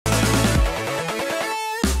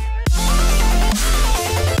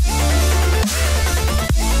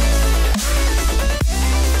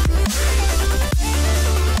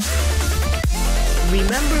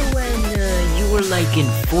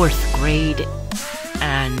4th grade,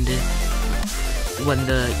 and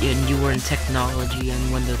you were in technology,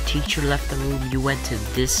 and when the teacher left the room, you went to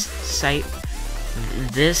this site,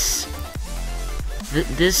 this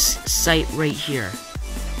site right here,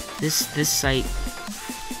 this site,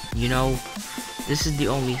 you know, this is the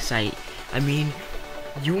only site. I mean,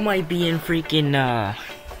 you might be in freaking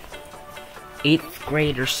 8th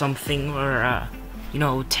grade or something, or you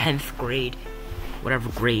know, 10th grade, whatever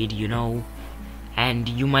grade, you know, and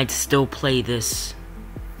you might still play this.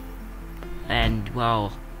 And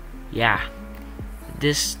well, yeah,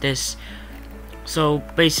 so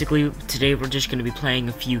basically today we're just gonna be playing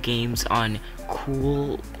a few games on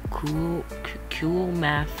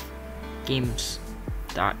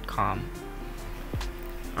coolmathgames.com.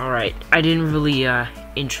 Alright, I didn't really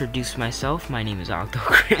introduce myself. My name is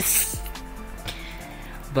Octocris.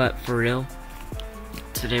 But for real,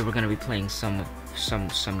 today we're gonna be playing some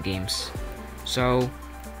games. So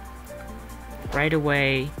right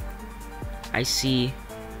away I see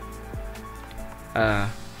what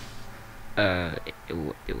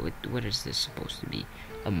is this supposed to be?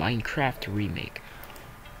 A Minecraft remake.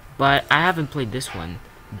 But I haven't played this one.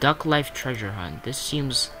 Duck Life Treasure Hunt. This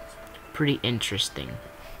seems pretty interesting.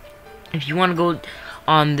 If you want to go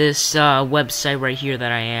on this website right here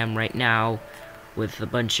that I am right now with a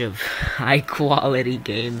bunch of high quality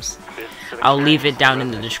games, I'll leave it down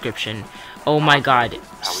in the description. Oh my god,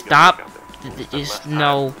 stop.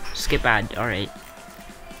 No, skip ad. Alright.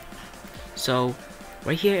 So,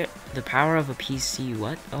 right here, the power of a PC.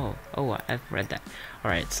 What? Oh, I've read that.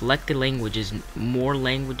 Alright, selected languages. More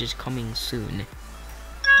languages coming soon.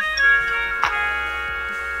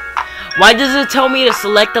 Why does it tell me to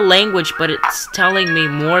select a language, but it's telling me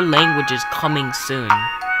more languages coming soon?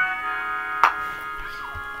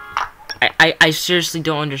 I seriously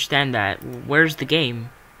don't understand that. Where's the game?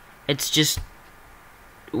 It's just...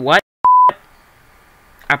 What?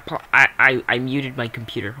 I muted my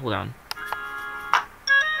computer. Hold on.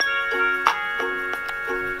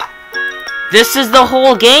 This is the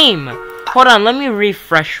whole game! Hold on, let me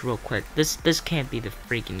refresh real quick. This can't be the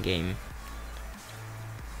freaking game.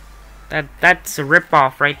 That's a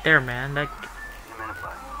ripoff right there, man.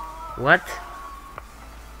 What?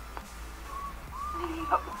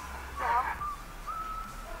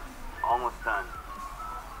 Almost done.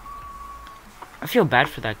 I feel bad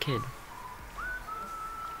for that kid.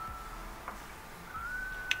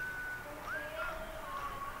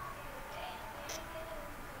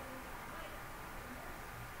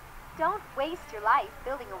 Don't waste your life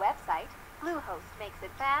building a website. Bluehost makes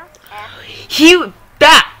it fast and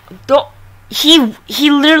he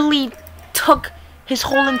literally took his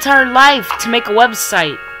whole entire life to make a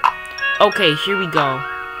website. Okay, here we go.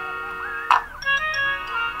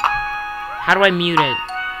 How do I mute it?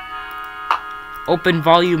 Open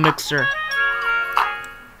volume mixer.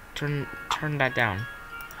 Turn that down.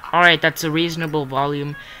 Alright, that's a reasonable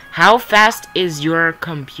volume. How fast is your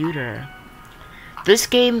computer? This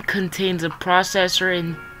game contains a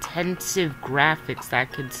processor-intensive graphics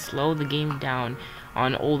that could slow the game down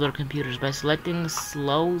on older computers. By selecting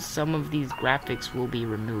slow, some of these graphics will be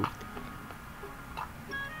removed.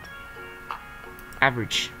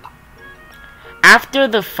 Average. After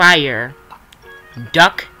the fire,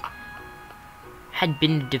 Duck had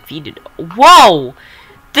been defeated. Whoa!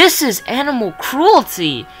 This is animal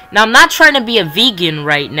cruelty! Now, I'm not trying to be a vegan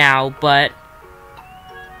right now, but...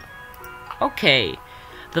 Okay.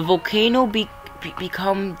 The volcano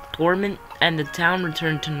become dormant and the town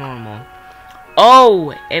returned to normal.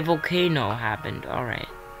 Oh! A volcano happened. Alright.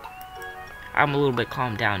 I'm a little bit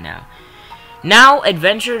calmed down now. Now,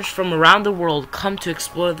 adventurers from around the world come to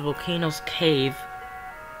explore the volcano's cave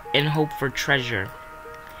in hope for treasure.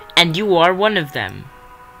 And you are one of them.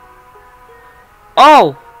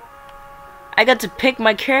 Oh! I got to pick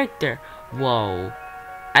my character. Whoa.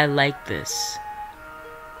 I like this.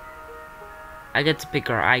 I get to pick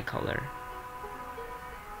our eye color.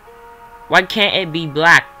 Why can't it be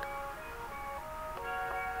black?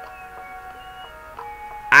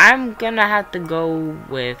 I'm gonna have to go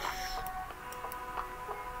with...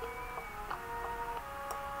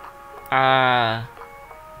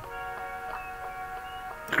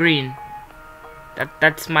 green.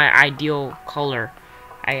 That's my ideal color.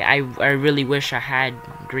 I really wish I had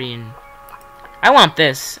green. I want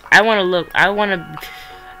this. I wanna look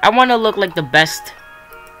like the best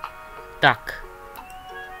duck.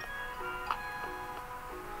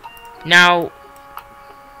 Now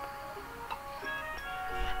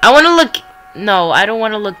I wanna look... No, I don't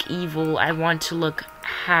wanna look evil. I want to look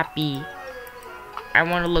happy. I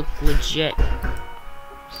wanna look legit.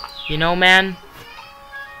 You know, man?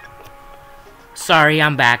 Sorry,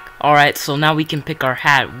 I'm back. Alright, so now we can pick our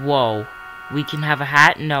hat. Whoa. We can have a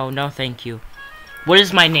hat? No, no thank you. What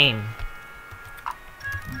is my name?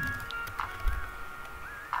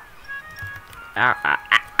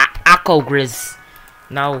 Akogriz.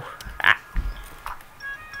 No.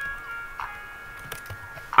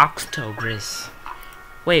 Oxtogriz.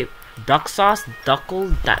 Wait, duck sauce?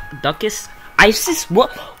 Duckle? Duckis? Isis? What?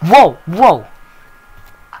 Whoa, whoa!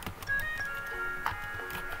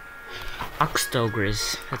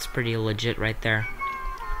 Oxtogriz. That's pretty legit right there.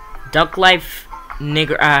 Duck life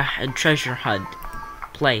nigger treasure hunt.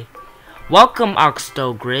 Play. Welcome,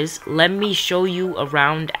 Oxtogriz. Let me show you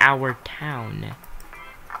around our town.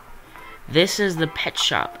 This is the pet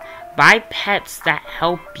shop. Buy pets that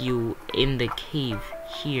help you in the cave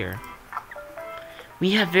here.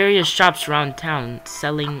 We have various shops around town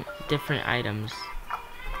selling different items.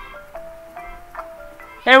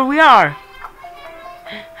 There we are!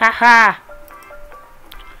 Haha!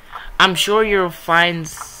 I'm sure you'll find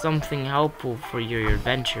something helpful for your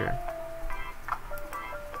adventure.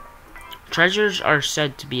 Treasures are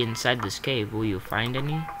said to be inside this cave. Will you find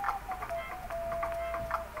any?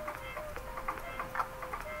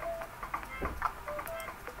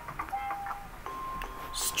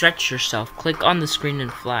 Stretch yourself. Click on the screen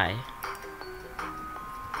and fly.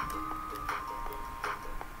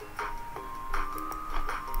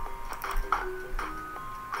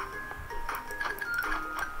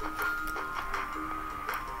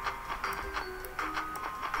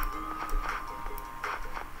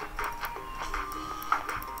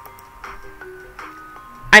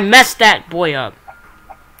 I messed that boy up.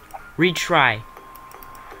 Retry.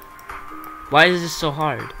 Why is this so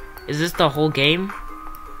hard? Is this the whole game?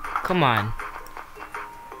 Come on.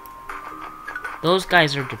 Those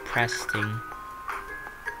guys are depressing.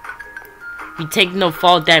 We take no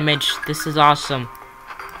fall damage. This is awesome.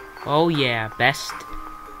 Oh yeah, best.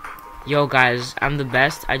 Yo guys, I'm the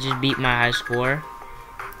best. I just beat my high score.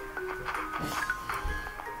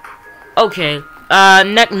 Okay.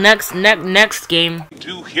 Next game.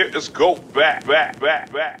 Do here is go back.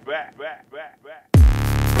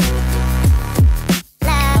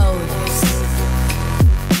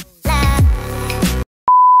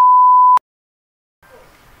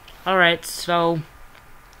 Alright, so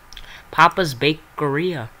Papa's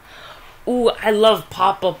Bakeria. Ooh, I love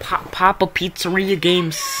Papa Pizzeria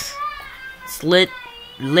games. It's lit,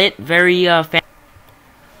 very fan.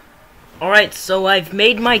 Alright, so I've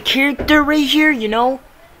made my character right here, you know?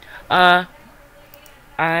 I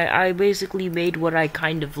basically made what I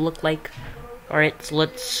kind of look like. Alright, so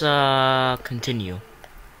let's continue.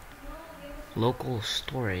 Local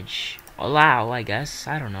storage. Allow, I guess.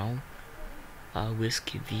 I don't know.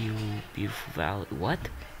 Whiskey View, Beautiful Valley. What?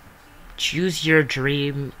 Choose your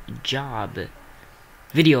dream job.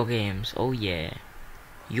 Video games. Oh yeah.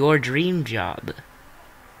 Your dream job.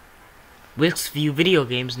 Whiskey View Video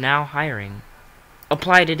Games now hiring.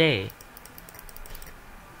 Apply today.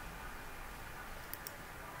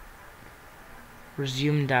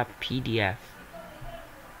 Resume.pdf.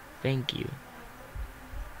 Thank you.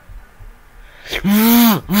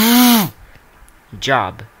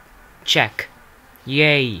 Job. Check.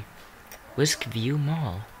 Yay. Whiskey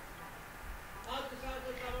Mall.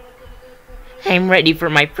 I'm ready for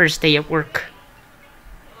my first day at work.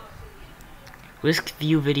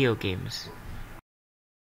 Whiskey Video Games.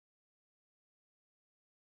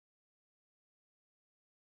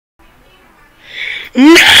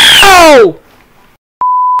 No!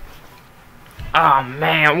 Oh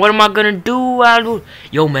man, what am I gonna do?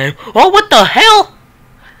 Yo man, oh what the hell?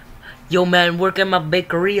 Yo man, work at my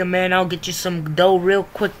bakeria, man. I'll get you some dough real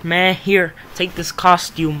quick, man. Here, take this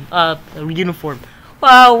costume, uniform.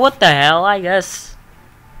 Wow, what the hell? I guess.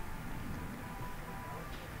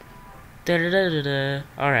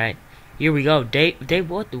 All right, here we go. Dave,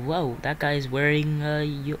 what? Whoa, that guy's wearing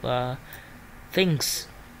things.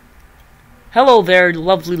 Hello there,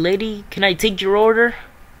 lovely lady. Can I take your order?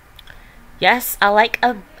 Yes, I like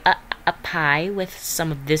a pie with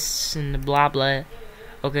some of this and blah blah.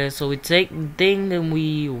 Okay, so we take the thing and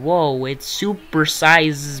we, whoa, it super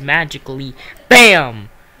sizes magically. Bam!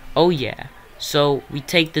 Oh yeah. So we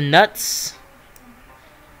take the nuts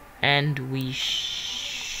and we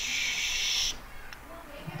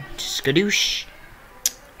skadoosh.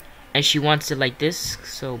 And she wants it like this,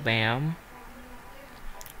 so bam.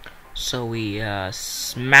 So we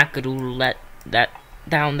smack-a-doodle that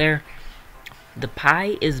down there. The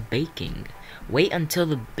pie is baking. Wait until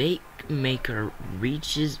the bake maker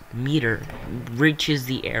reaches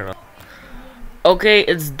the arrow. Okay,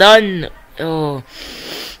 it's done. Oh,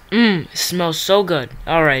 it smells so good.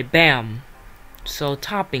 All right, bam. So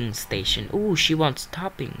topping station. Ooh, she wants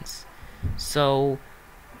toppings. So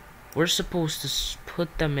we're supposed to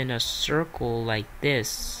put them in a circle like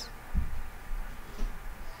this.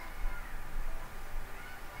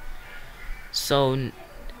 So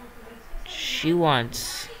she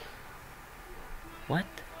wants what?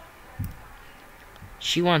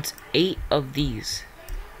 She wants 8 of these.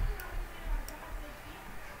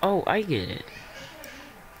 Oh, I get it.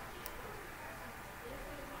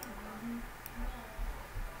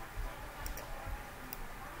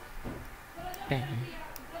 Bam.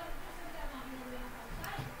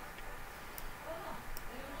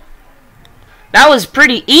 That was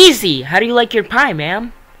pretty easy. How do you like your pie,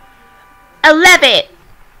 ma'am? I love it.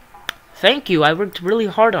 Thank you. I worked really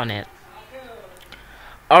hard on it.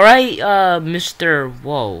 Alright, Mr.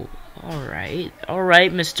 Whoa. Alright,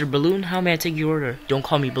 Mr. Balloon. How may I take your order? Don't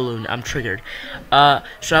call me Balloon. I'm triggered. So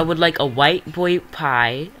I would like a white boy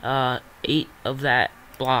pie. 8 of that.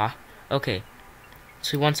 Blah. Okay.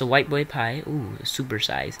 So he wants a white boy pie. Ooh, super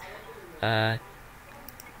size.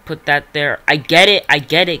 Put that there. I get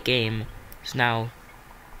it, game. So now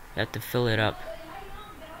you have to fill it up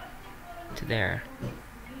to there.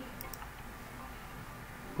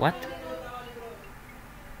 What?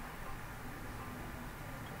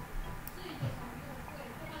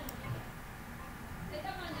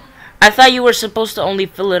 I thought you were supposed to only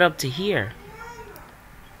fill it up to here.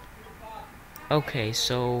 Okay,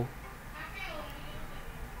 so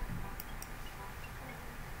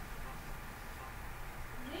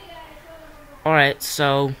alright,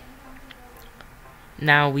 so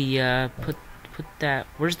now we put that.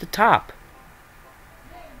 Where's the top?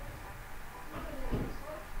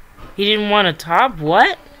 He didn't want a top?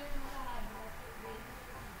 What?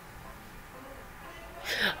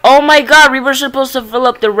 Oh my god, we were supposed to fill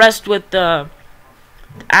up the rest with the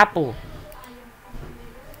apple.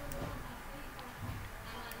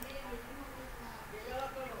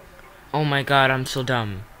 Oh my god, I'm so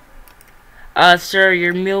dumb. Sir,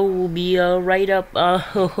 your meal will be, right up.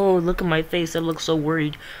 Oh, look at my face. I look so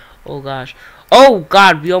worried. Oh, gosh. Oh,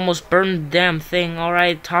 God, we almost burned the damn thing.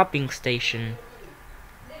 Alright, topping station.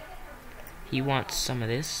 He wants some of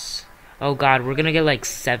this. Oh, God, we're gonna get, like,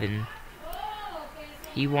 7.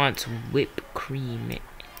 He wants whipped cream.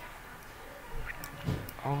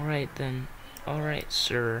 Alright, then. Alright,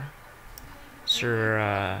 sir.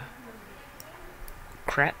 Sir,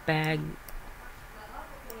 crap bag.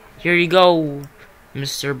 Here you go,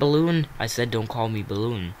 Mr. Balloon. I said don't call me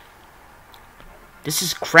Balloon. This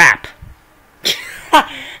is crap.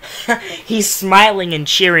 He's smiling and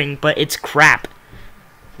cheering, but it's crap.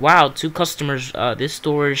 Wow, 2 customers. This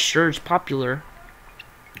store sure is popular.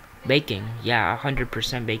 Baking. Yeah,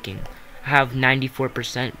 100% baking. I have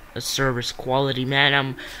 94% service quality,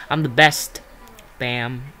 man. I'm the best.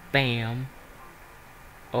 Bam, bam.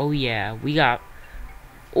 Oh yeah, we got.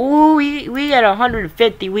 Ooh, we got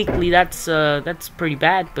 150 weekly. That's pretty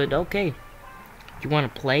bad, but okay. You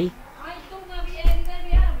want to play?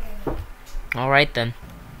 All right then.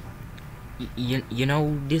 You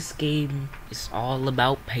know, this game is all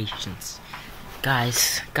about patience.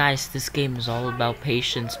 Guys, this game is all about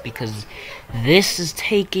patience because this is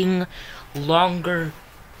taking longer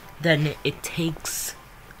than it takes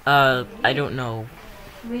I don't know,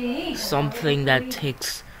 something that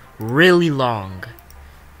takes really long.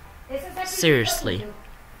 Seriously.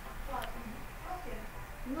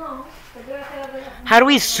 How do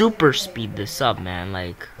we super speed this up, man?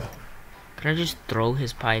 Like, can I just throw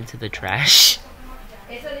his pie into the trash?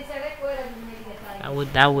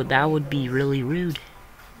 That would be really rude.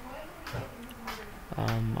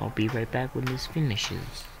 I'll be right back when this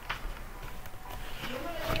finishes.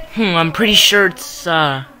 I'm pretty sure it's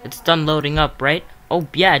done loading up, right? Oh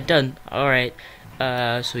yeah, done. Alright.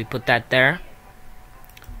 So we put that there.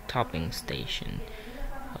 Topping station.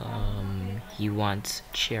 He wants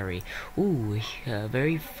cherry. Ooh,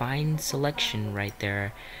 very fine selection right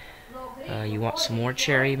there. You want some more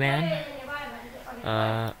cherry, man?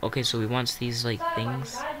 Okay, so he wants these like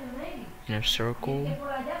things in a circle.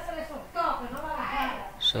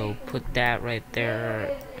 So put that right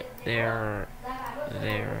there, there.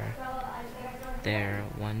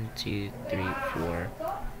 1, 2, 3, 4,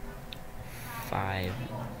 5,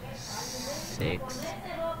 6,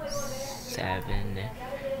 7,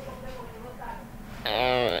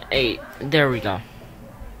 8. There we go.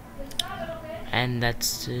 And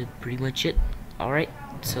that's pretty much it. Alright,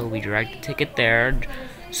 so we drag the ticket there,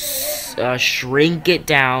 shrink it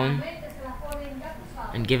down,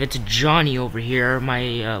 and give it to Johnny over here,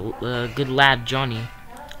 my good lad Johnny.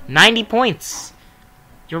 90 points!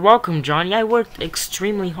 You're welcome, Johnny. I worked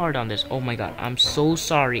extremely hard on this. Oh my god, I'm so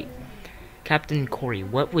sorry. Captain Corey,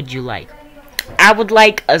 what would you like? I would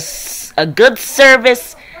like a good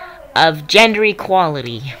service of gender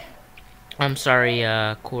equality. I'm sorry,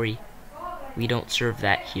 Corey. We don't serve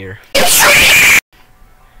that here.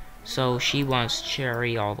 So she wants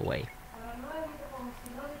cherry all the way.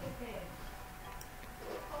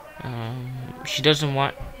 She doesn't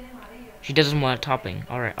want a topping.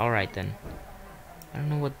 Alright then. I don't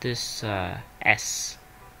know what this S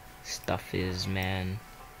stuff is, man.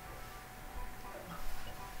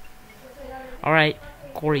 Alright,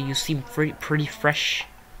 Corey, you seem pretty fresh.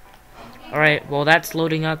 Alright, well that's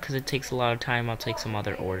loading up because it takes a lot of time. I'll take some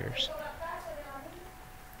other orders.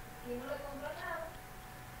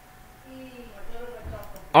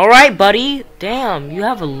 Alright, buddy. Damn, you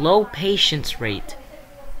have a low patience rate.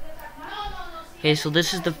 Okay, so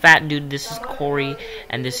this is the fat dude, this is Corey,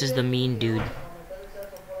 and this is the mean dude.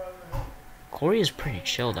 Corey is pretty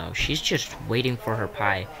chill though. She's just waiting for her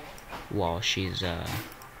pie while she's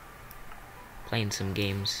playing some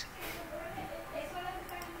games.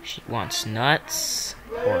 She wants nuts,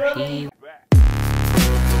 or he.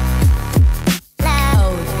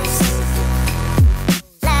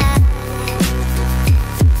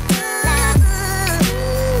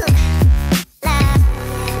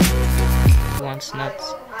 Wants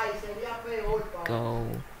nuts. Go.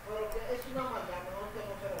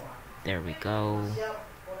 There we go.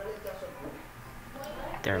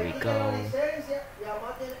 There we go.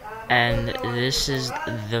 And this is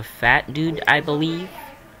the fat dude, I believe.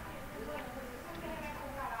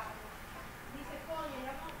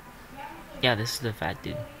 Yeah, this is the fat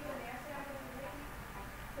dude.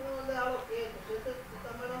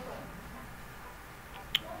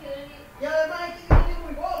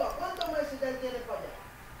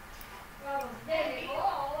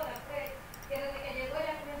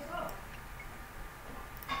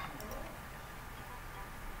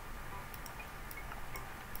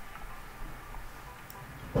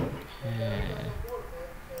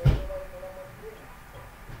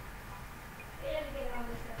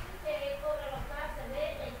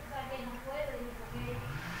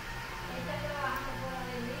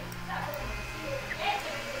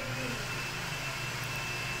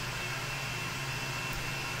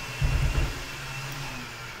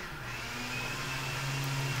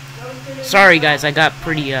 Sorry guys, I got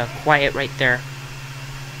pretty quiet right there.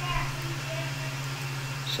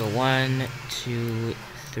 So 1, 2,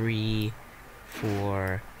 3,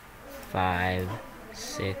 4, 5,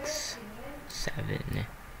 6, 7,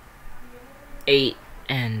 8,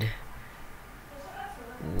 and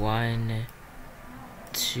 1,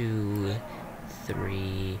 2,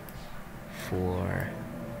 3, 4,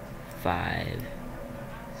 5,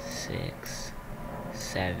 6,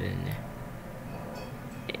 7,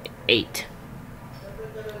 8.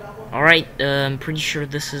 Alright, I'm pretty sure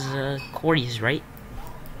this is Corey's, right?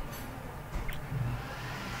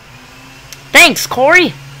 Thanks,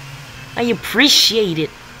 Corey! I appreciate it.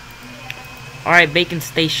 Alright, bacon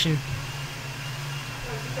station.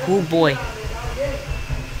 Oh boy.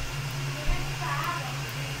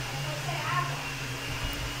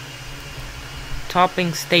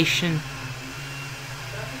 Topping station.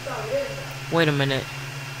 Wait a minute.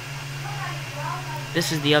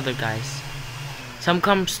 This is the other guys. Some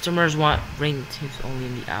customers want ring tips only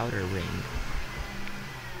in the outer ring.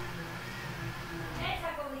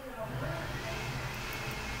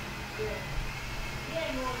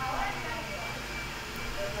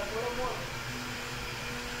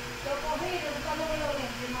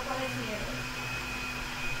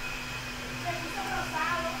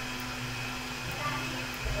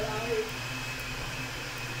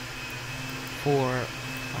 For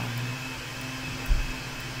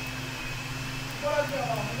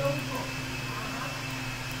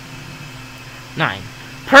 9.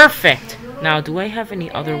 Perfect! Now, do I have any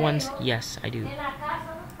other ones? Yes, I do.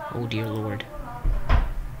 Oh dear lord.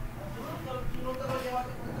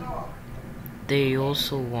 They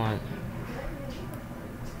also want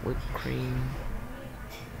whipped cream.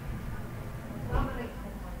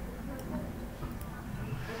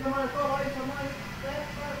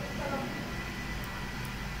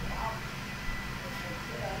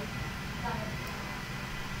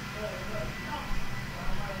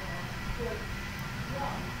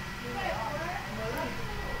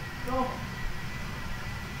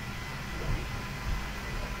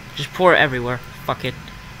 Just pour it everywhere. Fuck it.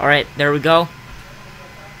 Alright, there we go.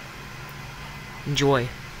 Enjoy,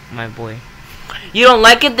 my boy. You don't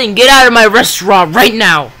like it? Then get out of my restaurant right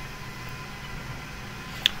now!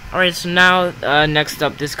 Alright, so now, next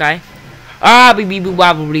up, this guy.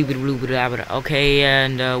 Okay,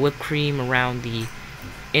 and whipped cream around the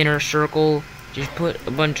inner circle. Just put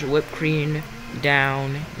a bunch of whipped cream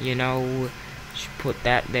down, you know. Just put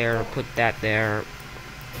that there,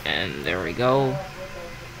 and there we go.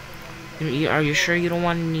 Are you sure you don't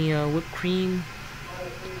want any whipped cream?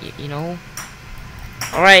 You know?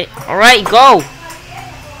 Alright, go!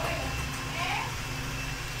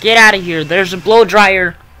 Get out of here. There's a blow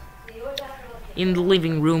dryer in the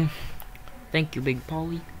living room. Thank you, Big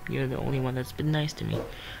Polly. You're the only one that's been nice to me.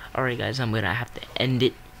 Alright, guys, I'm gonna have to end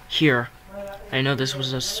it here. I know this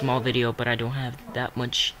was a small video, but I don't have that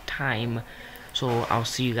much time. So I'll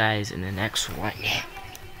see you guys in the next one.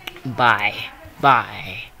 Bye.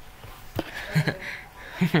 Bye.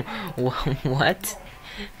 What? What?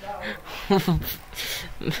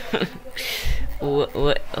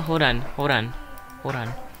 Hold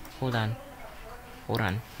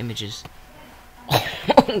on. Images.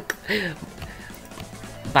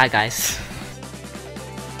 Bye, guys.